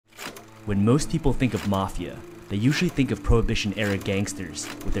When most people think of Mafia, they usually think of Prohibition-era gangsters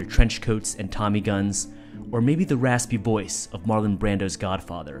with their trench coats and Tommy guns, or maybe the raspy voice of Marlon Brando's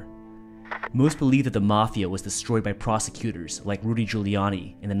Godfather. Most believe that the Mafia was destroyed by prosecutors like Rudy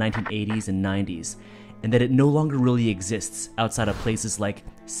Gulianni in the 1980s and 90s, and that it no longer really exists outside of places like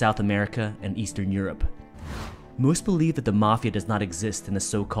South America and Eastern Europe. Most believe that the Mafia does not exist in the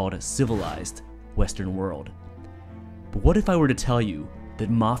so-called civilized Western world. But what if I were to tell you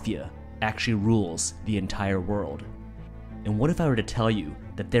that Mafia actually rules the entire world? And what if I were to tell you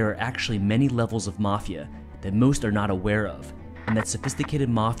that there are actually many levels of Mafia that most are not aware of, and that sophisticated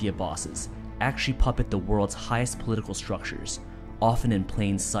Mafia bosses actually puppet the world's highest political structures, often in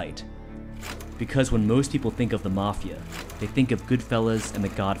plain sight? Because when most people think of the Mafia, they think of Goodfellas and the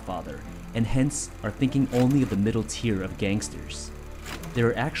Godfather, and hence are thinking only of the middle tier of gangsters. There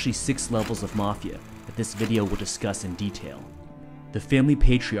are actually 6 levels of Mafia that this video will discuss in detail. The family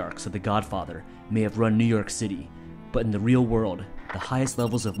patriarchs of the Godfather may have run New York City, but in the real world, the highest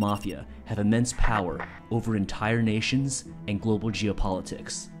levels of Mafia have immense power over entire nations and global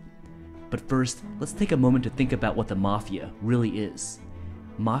geopolitics. But first, let's take a moment to think about what the Mafia really is.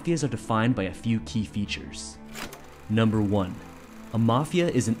 Mafias are defined by a few key features. Number 1. A Mafia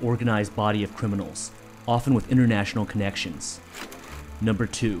is an organized body of criminals, often with international connections. Number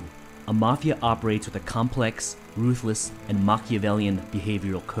 2. A Mafia operates with a complex, ruthless, and Machiavellian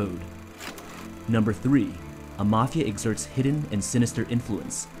behavioral code. Number 3. A Mafia exerts hidden and sinister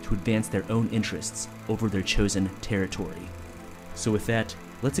influence to advance their own interests over their chosen territory. So with that,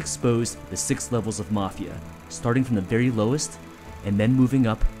 let's expose the 6 levels of Mafia, starting from the very lowest, and then moving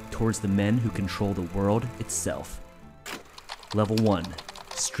up towards the men who control the world itself. Level 1.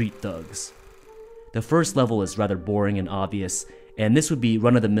 Street Thugs. The first level is rather boring and obvious, and this would be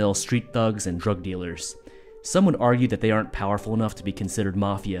run-of-the-mill street thugs and drug dealers. Some would argue that they aren't powerful enough to be considered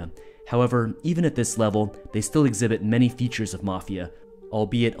Mafia. However, even at this level, they still exhibit many features of Mafia,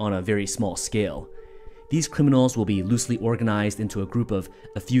 albeit on a very small scale. These criminals will be loosely organized into a group of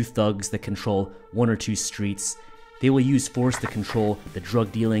a few thugs that control 1 or 2 streets. They will use force to control the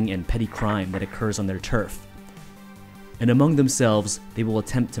drug dealing and petty crime that occurs on their turf. And among themselves, they will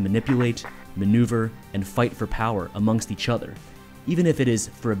attempt to manipulate, maneuver, and fight for power amongst each other, even if it is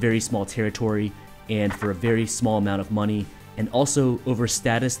for a very small territory and for a very small amount of money, and also over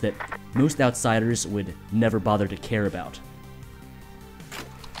status that most outsiders would never bother to care about.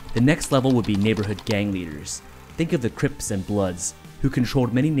 The next level would be neighborhood gang leaders. Think of the Crips and Bloods, who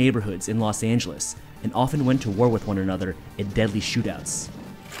controlled many neighborhoods in Los Angeles and often went to war with one another in deadly shootouts.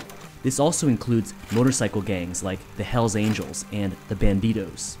 This also includes motorcycle gangs like the Hells Angels and the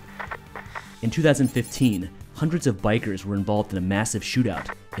Bandidos. In 2015, hundreds of bikers were involved in a massive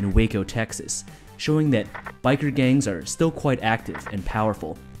shootout in Waco, Texas, showing that biker gangs are still quite active and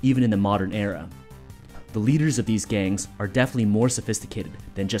powerful, even in the modern era. The leaders of these gangs are definitely more sophisticated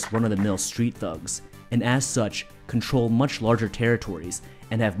than just run-of-the-mill street thugs, and as such, control much larger territories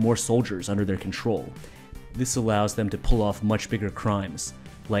and have more soldiers under their control. This allows them to pull off much bigger crimes,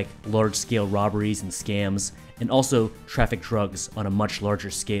 like large-scale robberies and scams, and also traffic drugs on a much larger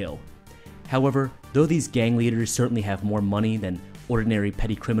scale. However, though these gang leaders certainly have more money than ordinary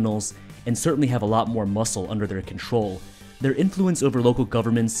petty criminals, and certainly have a lot more muscle under their control, their influence over local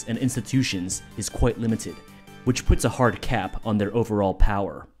governments and institutions is quite limited, which puts a hard cap on their overall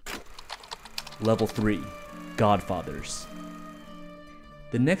power. Level 3. Godfathers.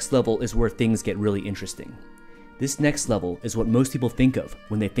 The next level is where things get really interesting. This next level is what most people think of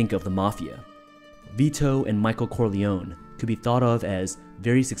when they think of the Mafia. Vito and Michael Corleone could be thought of as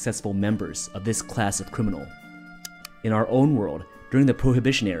very successful members of this class of criminal. In our own world, during the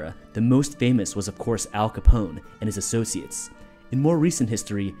Prohibition era, the most famous was of course Al Capone and his associates. In more recent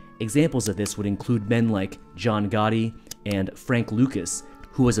history, examples of this would include men like John Gotti and Frank Lucas,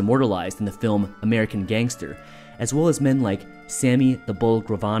 who was immortalized in the film American Gangster, as well as men like Sammy the Bull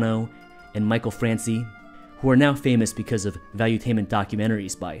Gravano and Michael Franci, who are now famous because of valuetainment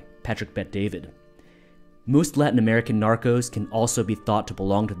documentaries by Patrick Bet-David. Most Latin American narcos can also be thought to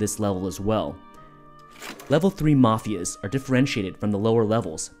belong to this level as well. Level 3 mafias are differentiated from the lower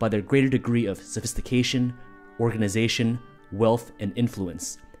levels by their greater degree of sophistication, organization, wealth, and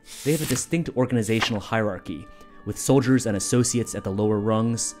influence. They have a distinct organizational hierarchy, with soldiers and associates at the lower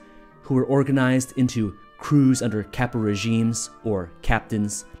rungs, who are organized into crews under capo regimes, or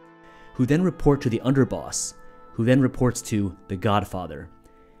captains, who then report to the underboss, who then reports to the Godfather.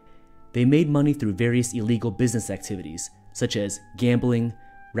 They made money through various illegal business activities, such as gambling,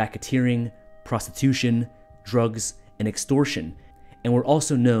 racketeering, prostitution, drugs, and extortion, and were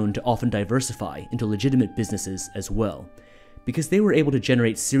also known to often diversify into legitimate businesses as well. Because they were able to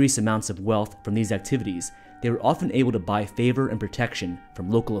generate serious amounts of wealth from these activities, they were often able to buy favor and protection from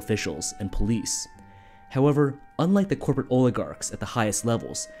local officials and police. However, unlike the corporate oligarchs at the highest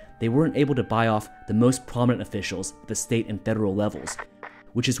levels, they weren't able to buy off the most prominent officials at the state and federal levels,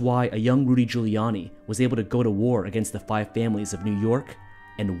 which is why a young Rudy Gulianni was able to go to war against the five families of New York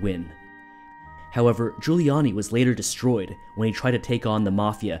and win. However, Giuliani was later destroyed when he tried to take on the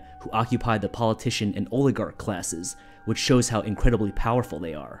Mafia, who occupied the politician and oligarch classes, which shows how incredibly powerful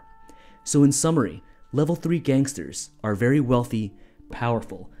they are. So in summary, Level 3 gangsters are very wealthy,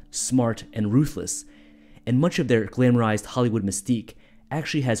 powerful, smart, and ruthless, and much of their glamorized Hollywood mystique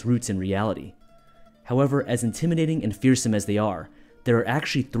actually has roots in reality. However, as intimidating and fearsome as they are, there are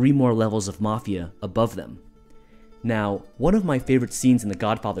actually 3 more levels of Mafia above them. Now, one of my favorite scenes in the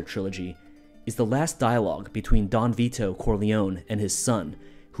Godfather trilogy is the last dialogue between Don Vito Corleone and his son,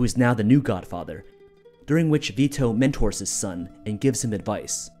 who is now the new Godfather, during which Vito mentors his son and gives him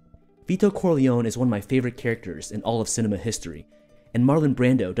advice. Vito Corleone is one of my favorite characters in all of cinema history, and Marlon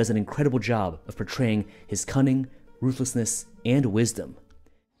Brando does an incredible job of portraying his cunning, ruthlessness, and wisdom.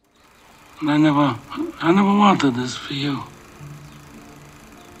 I never wanted this for you.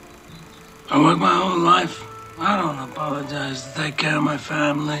 I worked my whole life. I don't apologize to take care of my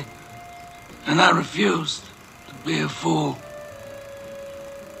family. And I refused to be a fool.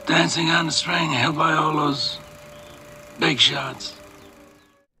 Dancing on the string held by all those big shots.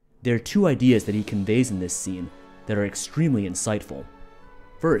 There are 2 ideas that he conveys in this scene that are extremely insightful.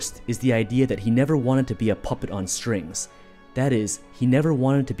 First is the idea that he never wanted to be a puppet on strings. That is, he never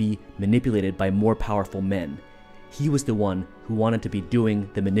wanted to be manipulated by more powerful men. He was the one who wanted to be doing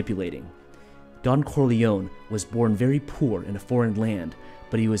the manipulating. Don Corleone was born very poor in a foreign land,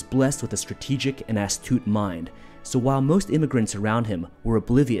 but he was blessed with a strategic and astute mind, so while most immigrants around him were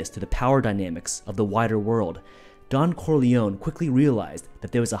oblivious to the power dynamics of the wider world, Don Corleone quickly realized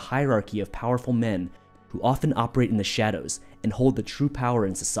that there was a hierarchy of powerful men who often operate in the shadows and hold the true power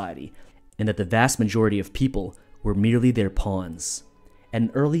in society, and that the vast majority of people were merely their pawns. At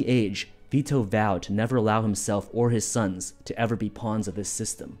an early age, Vito vowed to never allow himself or his sons to ever be pawns of this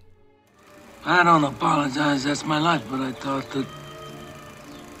system. I don't apologize, that's my life, but I thought that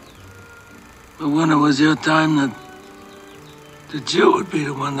when it was your time that you would be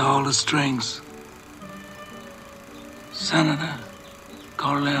the one to hold the strings. Senator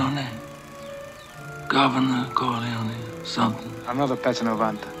Corleone, Governor Corleone, something. Another pezzo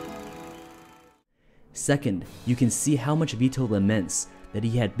novanta. Second, you can see how much Vito laments that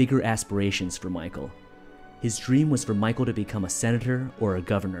he had bigger aspirations for Michael. His dream was for Michael to become a senator or a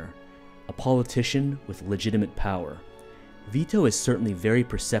governor, a politician with legitimate power. Vito is certainly very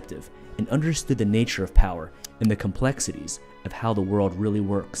perceptive and understood the nature of power and the complexities of how the world really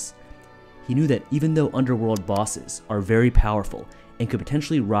works. He knew that even though underworld bosses are very powerful and could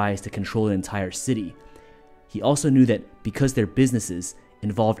potentially rise to control an entire city, he also knew that because their businesses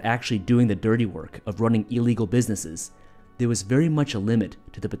involved actually doing the dirty work of running illegal businesses, there was very much a limit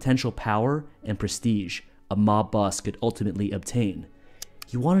to the potential power and prestige a mob boss could ultimately obtain.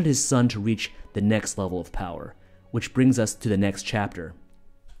 He wanted his son to reach the next level of power, which brings us to the next chapter.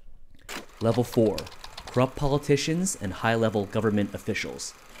 Level 4. Corrupt politicians and high-level government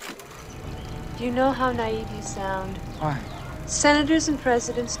officials. Do you know how naive you sound? Why? Senators and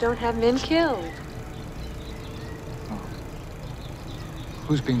presidents don't have men killed. Oh.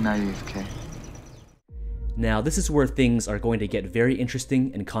 Who's being naive, Kay? Now, this is where things are going to get very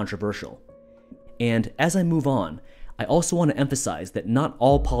interesting and controversial. And as I move on, I also want to emphasize that not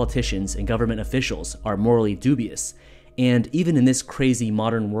all politicians and government officials are morally dubious, and even in this crazy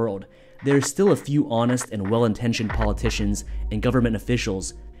modern world, there are still a few honest and well-intentioned politicians and government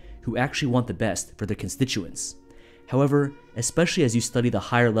officials who actually want the best for their constituents. However, especially as you study the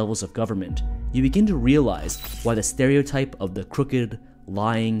higher levels of government, you begin to realize why the stereotype of the crooked,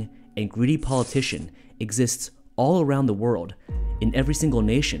 lying, and greedy politician exists all around the world, in every single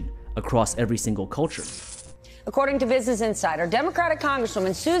nation, across every single culture. According to Business Insider, Democratic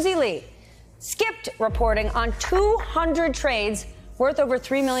Congresswoman Susie Lee skipped reporting on 200 trades worth over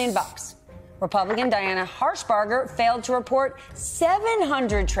 $3 million. Republican Diana Harshbarger failed to report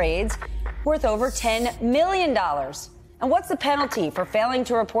 700 trades worth over $10 million. And what's the penalty for failing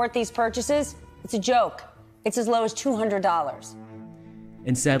to report these purchases? It's a joke. It's as low as $200.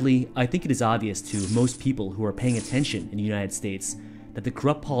 And sadly, I think it is obvious to most people who are paying attention in the United States that the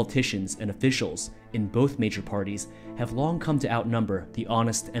corrupt politicians and officials in both major parties have long come to outnumber the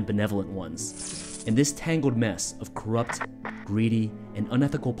honest and benevolent ones. And this tangled mess of corrupt, greedy, and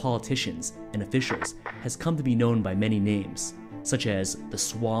unethical politicians and officials has come to be known by many names, such as the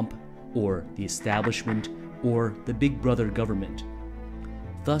swamp, or the establishment, or the Big Brother government.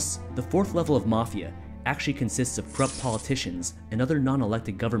 Thus, the fourth level of mafia actually consists of corrupt politicians and other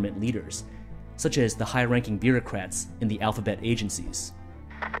non-elected government leaders, such as the high-ranking bureaucrats in the alphabet agencies.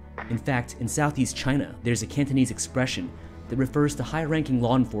 In fact, in Southeast China, there's a Cantonese expression that refers to high-ranking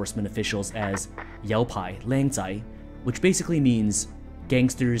law enforcement officials as Yao Pai Lang Zai, which basically means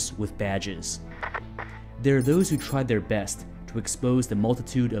gangsters with badges. There are those who tried their best to expose the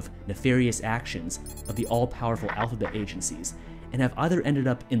multitude of nefarious actions of the all-powerful alphabet agencies and have either ended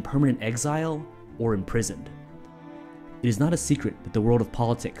up in permanent exile or imprisoned. It is not a secret that the world of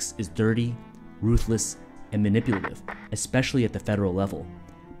politics is dirty, ruthless, and manipulative, especially at the federal level.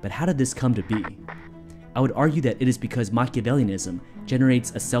 But how did this come to be? I would argue that it is because Machiavellianism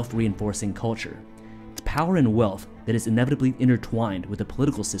generates a self-reinforcing culture. Its power and wealth that is inevitably intertwined with the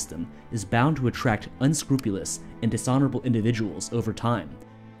political system is bound to attract unscrupulous and dishonorable individuals over time.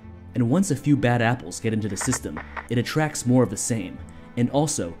 And once a few bad apples get into the system, it attracts more of the same, and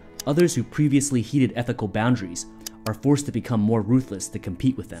also others who previously heeded ethical boundaries are forced to become more ruthless to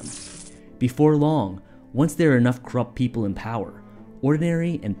compete with them. Before long, once there are enough corrupt people in power,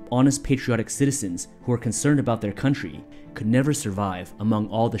 ordinary and honest patriotic citizens who are concerned about their country could never survive among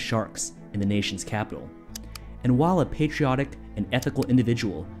all the sharks in the nation's capital. And while a patriotic and ethical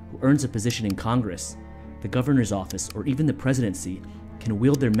individual who earns a position in Congress, the governor's office, or even the presidency can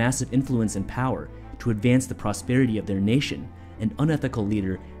wield their massive influence and power to advance the prosperity of their nation, an unethical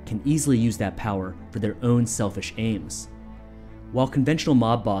leader can easily use that power for their own selfish aims. While conventional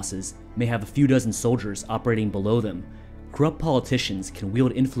mob bosses may have a few dozen soldiers operating below them, corrupt politicians can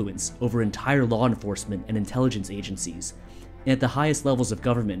wield influence over entire law enforcement and intelligence agencies, and at the highest levels of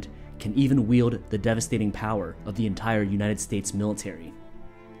government can even wield the devastating power of the entire United States military.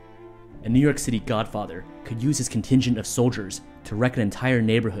 A New York City Godfather could use his contingent of soldiers to wreck an entire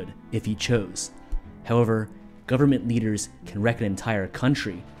neighborhood if he chose. However, government leaders can wreck an entire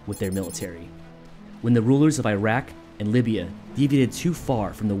country with their military. When the rulers of Iraq and Libya deviated too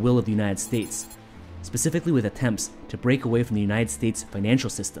far from the will of the United States, specifically with attempts to break away from the United States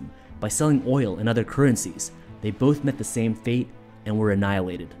financial system by selling oil and other currencies, they both met the same fate and were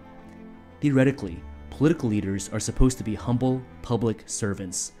annihilated. Theoretically, political leaders are supposed to be humble public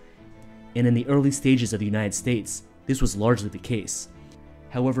servants, and in the early stages of the United States, this was largely the case.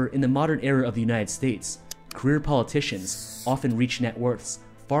 However, in the modern era of the United States, career politicians often reach net worths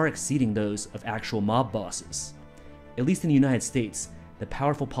far exceeding those of actual mob bosses. At least in the United States, the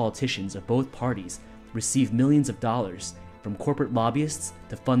powerful politicians of both parties receive millions of dollars from corporate lobbyists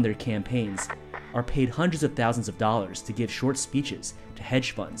to fund their campaigns, are paid hundreds of thousands of dollars to give short speeches to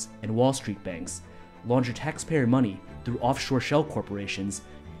hedge funds and Wall Street banks, launder taxpayer money through offshore shell corporations,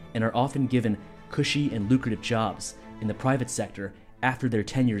 and are often given cushy and lucrative jobs in the private sector after their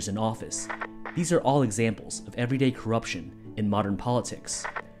tenures in office. These are all examples of everyday corruption in modern politics.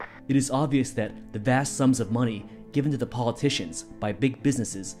 It is obvious that the vast sums of money given to the politicians by big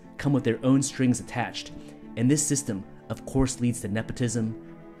businesses come with their own strings attached, and this system of course leads to nepotism,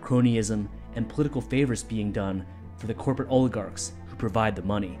 cronyism, and political favors being done for the corporate oligarchs who provide the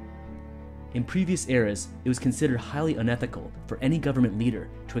money. In previous eras, it was considered highly unethical for any government leader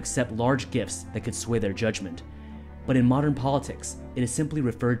to accept large gifts that could sway their judgment. But in modern politics, it is simply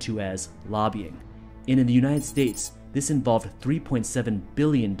referred to as lobbying. And in the United States, this involved $3.7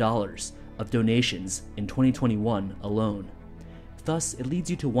 billion of donations in 2021 alone. Thus, it leads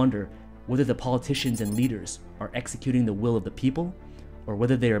you to wonder whether the politicians and leaders are executing the will of the people, or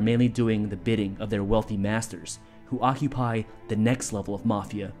whether they are mainly doing the bidding of their wealthy masters, who occupy the next level of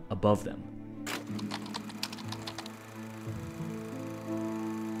mafia above them.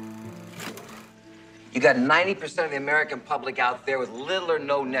 You got 90% of the American public out there with little or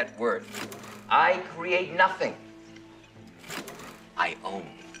no net worth. I create nothing. I own.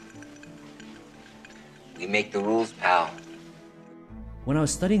 We make the rules, pal. When I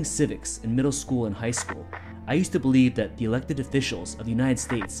was studying civics in middle school and high school, I used to believe that the elected officials of the United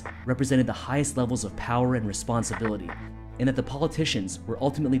States represented the highest levels of power and responsibility, and that the politicians were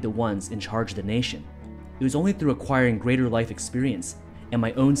ultimately the ones in charge of the nation. It was only through acquiring greater life experience and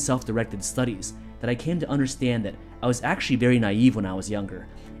my own self-directed studies that I came to understand that I was actually very naive when I was younger,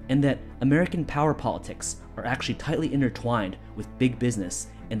 and that American power politics are actually tightly intertwined with big business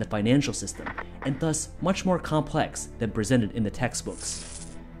and the financial system, and thus much more complex than presented in the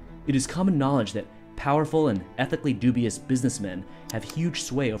textbooks. It is common knowledge that powerful and ethically dubious businessmen have huge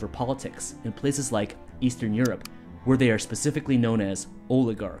sway over politics in places like Eastern Europe, where they are specifically known as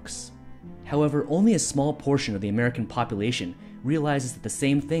oligarchs. However, only a small portion of the American population realizes that the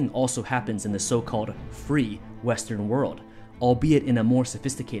same thing also happens in the so-called free Western world, albeit in a more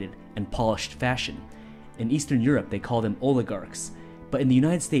sophisticated and polished fashion. In Eastern Europe, they call them oligarchs, but in the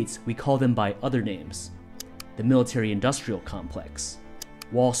United States, we call them by other names. The military-industrial complex,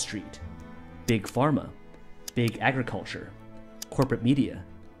 Wall Street, Big Pharma, Big Agriculture, corporate media,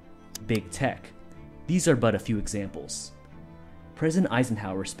 Big Tech. These are but a few examples. President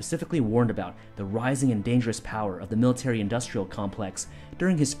Eisenhower specifically warned about the rising and dangerous power of the military-industrial complex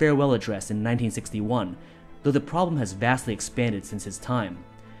during his farewell address in 1961, though the problem has vastly expanded since his time.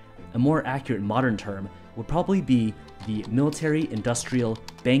 A more accurate modern term would probably be the military-industrial,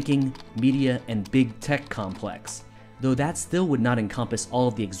 banking, media, and big tech complex, though that still would not encompass all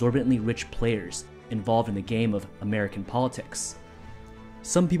of the exorbitantly rich players involved in the game of American politics.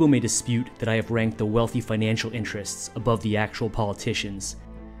 Some people may dispute that I have ranked the wealthy financial interests above the actual politicians.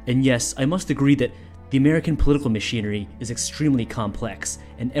 And yes, I must agree that the American political machinery is extremely complex,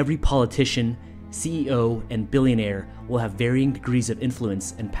 and every politician, CEO, and billionaire will have varying degrees of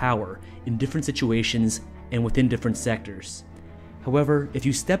influence and power in different situations and within different sectors. However, if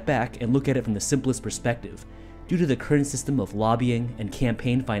you step back and look at it from the simplest perspective, due to the current system of lobbying and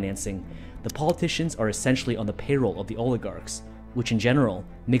campaign financing, the politicians are essentially on the payroll of the oligarchs, which in general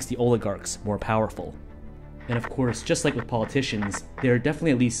makes the oligarchs more powerful. And of course, just like with politicians, there are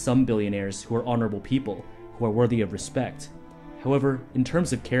definitely at least some billionaires who are honorable people, who are worthy of respect. However, in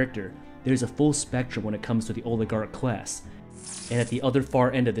terms of character, there's a full spectrum when it comes to the oligarch class. And at the other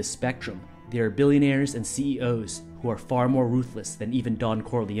far end of this spectrum, there are billionaires and CEOs who are far more ruthless than even Don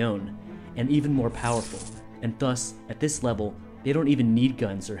Corleone, and even more powerful, and thus, at this level, they don't even need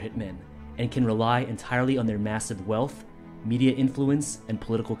guns or hitmen, and can rely entirely on their massive wealth, media influence, and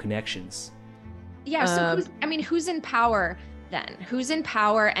political connections. Yeah, so who's in power then? Who's in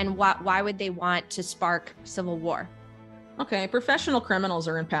power, and why would they want to spark civil war? Okay, professional criminals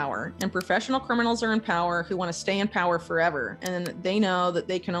are in power, and professional criminals are in power who want to stay in power forever, and they know that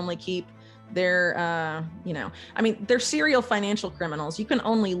they can only keep their, they're serial financial criminals. You can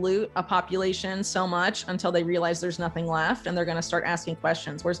only loot a population so much until they realize there's nothing left, and they're going to start asking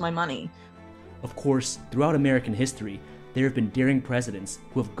questions. Where's my money? Of course, throughout American history, there have been daring presidents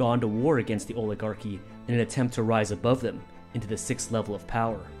who have gone to war against the oligarchy in an attempt to rise above them into the sixth level of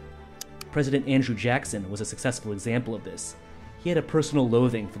power. President Andrew Jackson was a successful example of this. He had a personal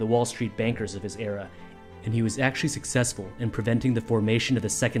loathing for the Wall Street bankers of his era, and he was actually successful in preventing the formation of the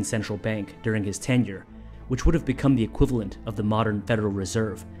Second Central Bank during his tenure, which would have become the equivalent of the modern Federal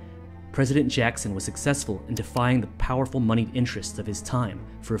Reserve. President Jackson was successful in defying the powerful moneyed interests of his time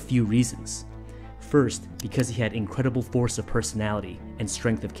for a few reasons. First, because he had incredible force of personality and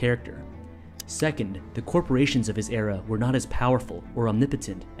strength of character. Second, the corporations of his era were not as powerful or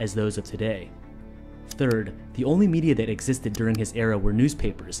omnipotent as those of today. Third, the only media that existed during his era were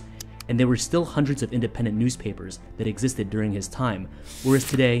newspapers, and there were still hundreds of independent newspapers that existed during his time, whereas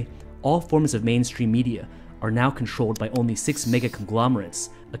today, all forms of mainstream media are now controlled by only 6 mega conglomerates,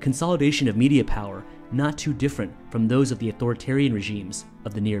 a consolidation of media power not too different from those of the authoritarian regimes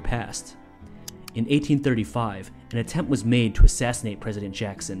of the near past. In 1835, an attempt was made to assassinate President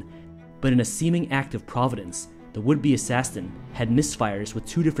Jackson, but in a seeming act of providence, the would-be assassin had misfires with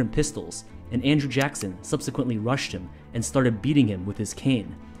 2 different pistols, and Andrew Jackson subsequently rushed him and started beating him with his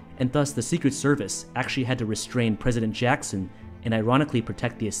cane, and thus the Secret Service actually had to restrain President Jackson and ironically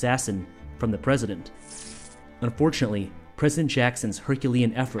protect the assassin from the president. Unfortunately, President Jackson's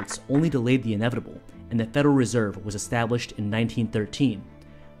Herculean efforts only delayed the inevitable, and the Federal Reserve was established in 1913.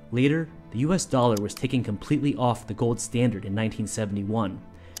 Later, the US dollar was taken completely off the gold standard in 1971.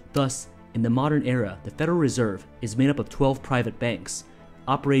 Thus, in the modern era, the Federal Reserve is made up of 12 private banks,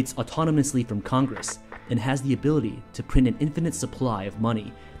 operates autonomously from Congress, and has the ability to print an infinite supply of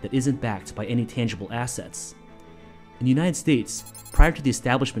money that isn't backed by any tangible assets. In the United States, prior to the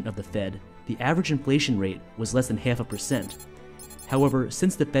establishment of the Fed, the average inflation rate was less than 0.5%. However,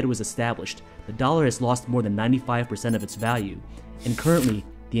 since the Fed was established, the dollar has lost more than 95% of its value, and currently,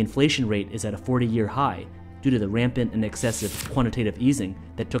 the inflation rate is at a 40-year high due to the rampant and excessive quantitative easing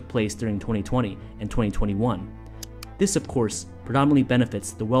that took place during 2020 and 2021. This, of course, predominantly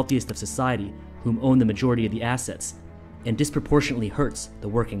benefits the wealthiest of society, whom own the majority of the assets, and disproportionately hurts the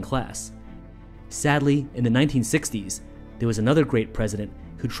working class. Sadly, in the 1960s, there was another great president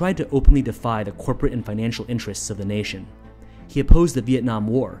who tried to openly defy the corporate and financial interests of the nation. He opposed the Vietnam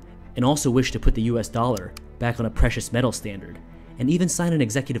War and also wished to put the US dollar back on a precious metal standard, and even signed an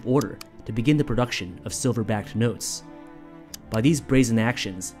executive order to begin the production of silver-backed notes. By these brazen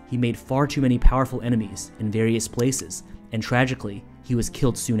actions, he made far too many powerful enemies in various places, and tragically, he was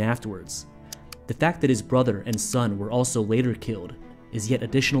killed soon afterwards. The fact that his brother and son were also later killed is yet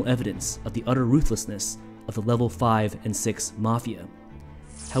additional evidence of the utter ruthlessness of the level 5 and 6 Mafia.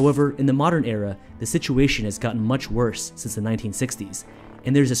 However, in the modern era, the situation has gotten much worse since the 1960s,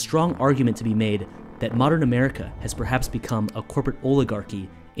 and there's a strong argument to be made that modern America has perhaps become a corporate oligarchy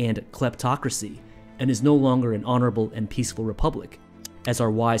and kleptocracy, and is no longer an honorable and peaceful republic, as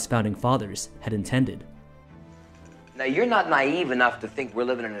our wise founding fathers had intended. Now, you're not naive enough to think we're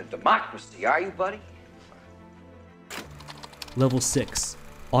living in a democracy, are you, buddy? Level 6.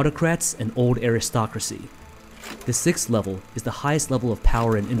 Autocrats and Old Aristocracy. The 6th level is the highest level of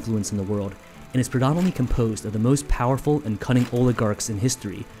power and influence in the world, and is predominantly composed of the most powerful and cunning oligarchs in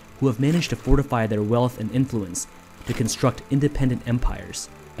history who have managed to fortify their wealth and influence to construct independent empires,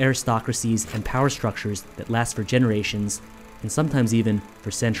 aristocracies, and power structures that last for generations, and sometimes even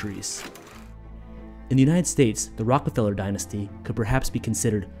for centuries. In the United States, the Rockefeller dynasty could perhaps be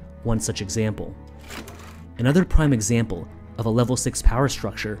considered one such example. Another prime example of a level 6 power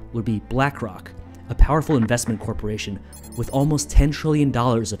structure would be BlackRock, a powerful investment corporation with almost $10 trillion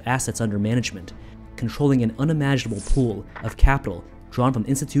of assets under management, controlling an unimaginable pool of capital drawn from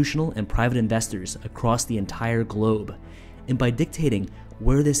institutional and private investors across the entire globe. And by dictating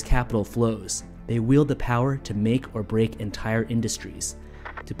where this capital flows, they wield the power to make or break entire industries.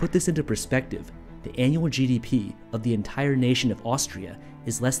 To put this into perspective, the annual GDP of the entire nation of Austria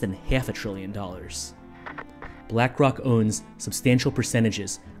is less than $500 billion. BlackRock owns substantial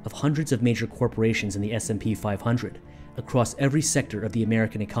percentages of hundreds of major corporations in the S&P 500 across every sector of the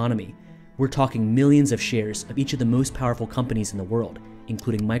American economy. We're talking millions of shares of each of the most powerful companies in the world,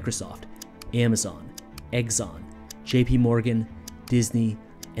 including Microsoft, Amazon, Exxon, JP Morgan, Disney,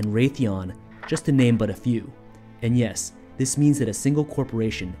 and Raytheon, just to name but a few. And yes, this means that a single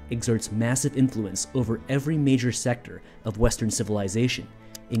corporation exerts massive influence over every major sector of Western civilization,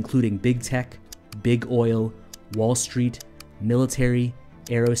 including big tech, big oil, Wall Street, military,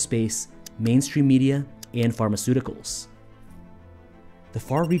 aerospace, mainstream media, and pharmaceuticals. The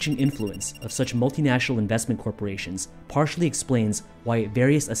far-reaching influence of such multinational investment corporations partially explains why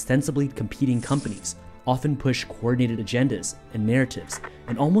various ostensibly competing companies often push coordinated agendas and narratives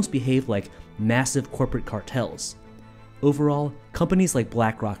and almost behave like massive corporate cartels. Overall, companies like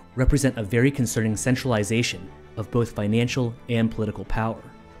BlackRock represent a very concerning centralization of both financial and political power.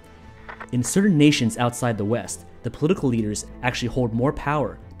 In certain nations outside the West, the political leaders actually hold more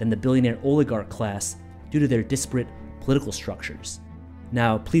power than the billionaire oligarch class due to their disparate political structures.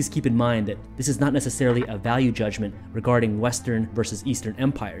 Now, please keep in mind that this is not necessarily a value judgment regarding Western versus Eastern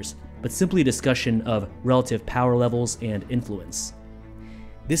empires, but simply a discussion of relative power levels and influence.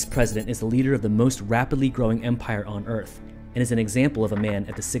 This president is the leader of the most rapidly growing empire on Earth, and is an example of a man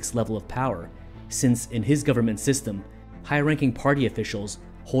at the 6th level of power, since in his government system, high-ranking party officials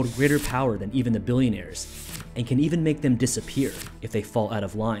hold greater power than even the billionaires, and can even make them disappear if they fall out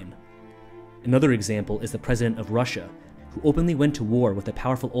of line. Another example is the president of Russia, who openly went to war with the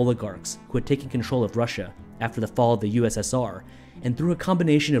powerful oligarchs who had taken control of Russia after the fall of the USSR, and through a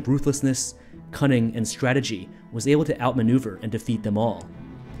combination of ruthlessness, cunning, and strategy was able to outmaneuver and defeat them all.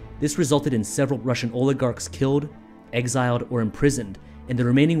 This resulted in several Russian oligarchs killed, exiled, or imprisoned, and the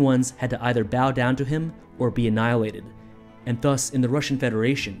remaining ones had to either bow down to him or be annihilated. And thus, in the Russian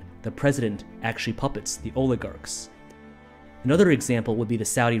Federation, the president actually puppets the oligarchs. Another example would be the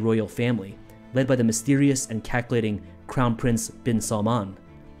Saudi royal family, led by the mysterious and calculating Crown Prince bin Salman.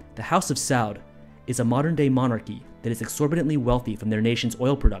 The House of Saud is a modern-day monarchy that is exorbitantly wealthy from their nation's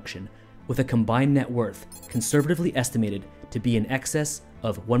oil production, with a combined net worth conservatively estimated to be in excess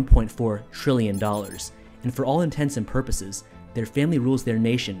of $1.4 trillion, and for all intents and purposes, their family rules their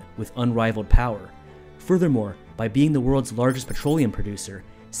nation with unrivaled power. Furthermore, by being the world's largest petroleum producer,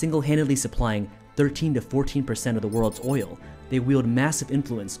 single-handedly supplying 13 to 14% of the world's oil, they wield massive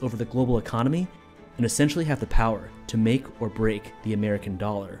influence over the global economy and essentially have the power to make or break the American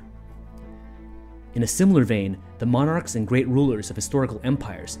dollar. In a similar vein, the monarchs and great rulers of historical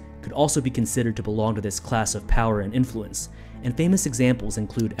empires could also be considered to belong to this class of power and influence, and famous examples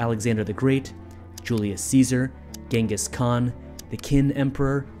include Alexander the Great, Julius Caesar, Genghis Khan, the Qin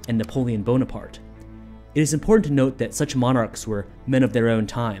Emperor, and Napoleon Bonaparte. It is important to note that such monarchs were men of their own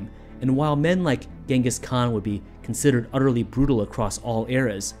time, and while men like Genghis Khan would be considered utterly brutal across all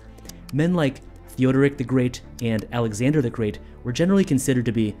eras, men like Theodoric the Great and Alexander the Great were generally considered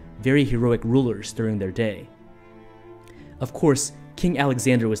to be very heroic rulers during their day. Of course, King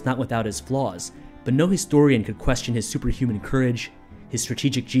Alexander was not without his flaws, but no historian could question his superhuman courage, his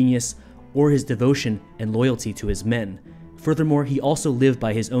strategic genius, or his devotion and loyalty to his men. Furthermore, he also lived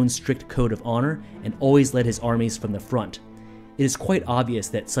by his own strict code of honor and always led his armies from the front. It is quite obvious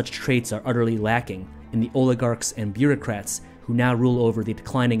that such traits are utterly lacking in the oligarchs and bureaucrats who now rule over the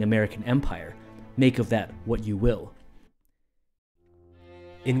declining American empire. Make of that what you will.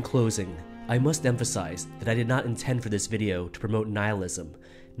 In closing, I must emphasize that I did not intend for this video to promote nihilism,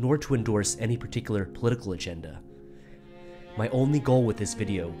 nor to endorse any particular political agenda. My only goal with this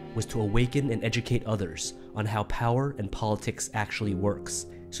video was to awaken and educate others on how power and politics actually works,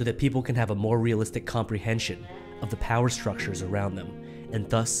 so that people can have a more realistic comprehension of the power structures around them, and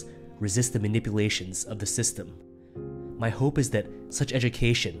thus resist the manipulations of the system. My hope is that such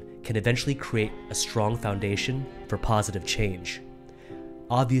education can eventually create a strong foundation for positive change.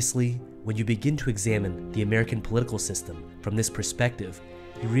 Obviously, when you begin to examine the American political system from this perspective,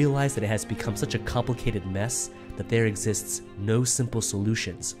 you realize that it has become such a complicated mess that there exists no simple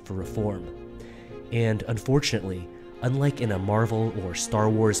solutions for reform. And unfortunately, unlike in a Marvel or Star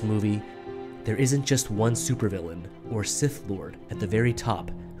Wars movie, there isn't just one supervillain or Sith Lord at the very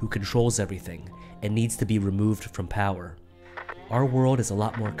top who controls everything and needs to be removed from power. Our world is a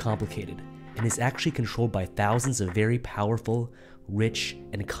lot more complicated and is actually controlled by thousands of very powerful, rich,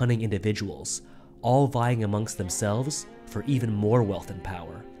 and cunning individuals, all vying amongst themselves for even more wealth and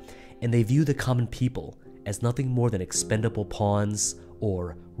power, and they view the common people as nothing more than expendable pawns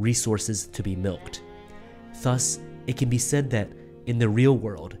or resources to be milked. Thus, it can be said that, in the real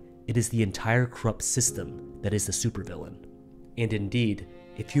world, it is the entire corrupt system that is the supervillain. And indeed,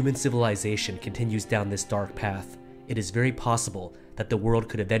 if human civilization continues down this dark path, it is very possible that the world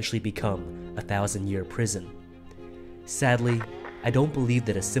could eventually become a 1,000-year prison. Sadly, I don't believe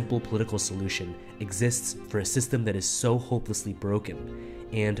that a simple political solution exists for a system that is so hopelessly broken,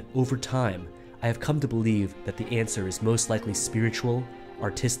 and over time, I have come to believe that the answer is most likely spiritual,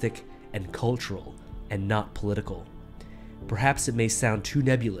 artistic, and cultural, and not political. Perhaps it may sound too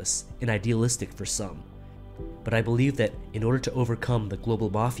nebulous and idealistic for some, but I believe that in order to overcome the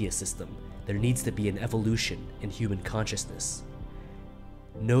global mafia system, there needs to be an evolution in human consciousness.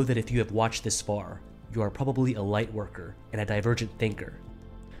 Know that if you have watched this far, you are probably a light worker and a divergent thinker,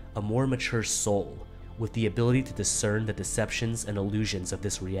 a more mature soul with the ability to discern the deceptions and illusions of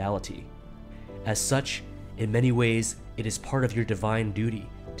this reality. As such, in many ways, it is part of your divine duty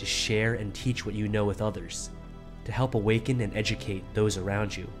to share and teach what you know with others, to help awaken and educate those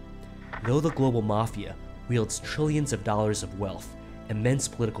around you. Though the global mafia wields trillions of dollars of wealth, immense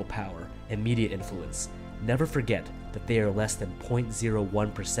political power, and media influence, never forget that they are less than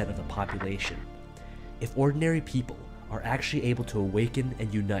 0.01% of the population. If ordinary people are actually able to awaken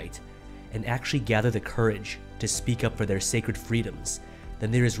and unite, and actually gather the courage to speak up for their sacred freedoms,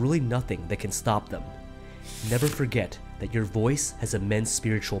 then there is really nothing that can stop them. Never forget that your voice has immense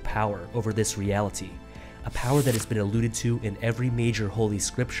spiritual power over this reality, a power that has been alluded to in every major holy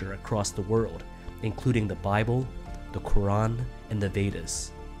scripture across the world, including the Bible, the Quran, and the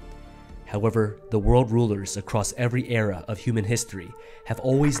Vedas. However, the world rulers across every era of human history have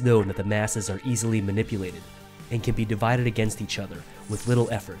always known that the masses are easily manipulated and can be divided against each other with little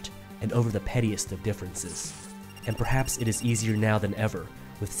effort and over the pettiest of differences. And perhaps it is easier now than ever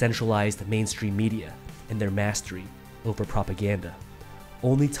with centralized mainstream media and their mastery over propaganda.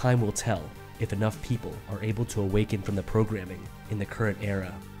 Only time will tell if enough people are able to awaken from the programming in the current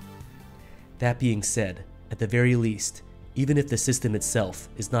era. That being said, at the very least, even if the system itself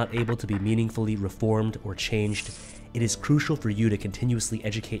is not able to be meaningfully reformed or changed, it is crucial for you to continuously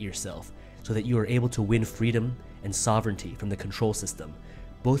educate yourself so that you are able to win freedom and sovereignty from the control system,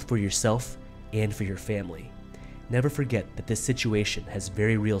 both for yourself and for your family. Never forget that this situation has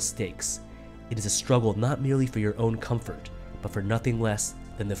very real stakes. It is a struggle not merely for your own comfort, but for nothing less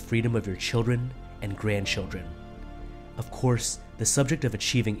than the freedom of your children and grandchildren. Of course, the subject of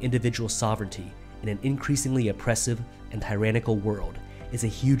achieving individual sovereignty in an increasingly oppressive and tyrannical world is a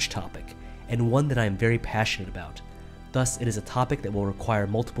huge topic, and one that I am very passionate about. Thus, it is a topic that will require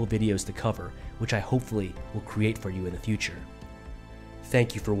multiple videos to cover, which I hopefully will create for you in the future.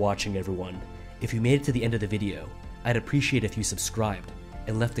 Thank you for watching, everyone. If you made it to the end of the video, I'd appreciate if you subscribed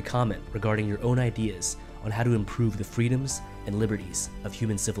and left a comment regarding your own ideas on how to improve the freedoms and liberties of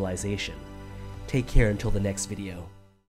human civilization. Take care until the next video.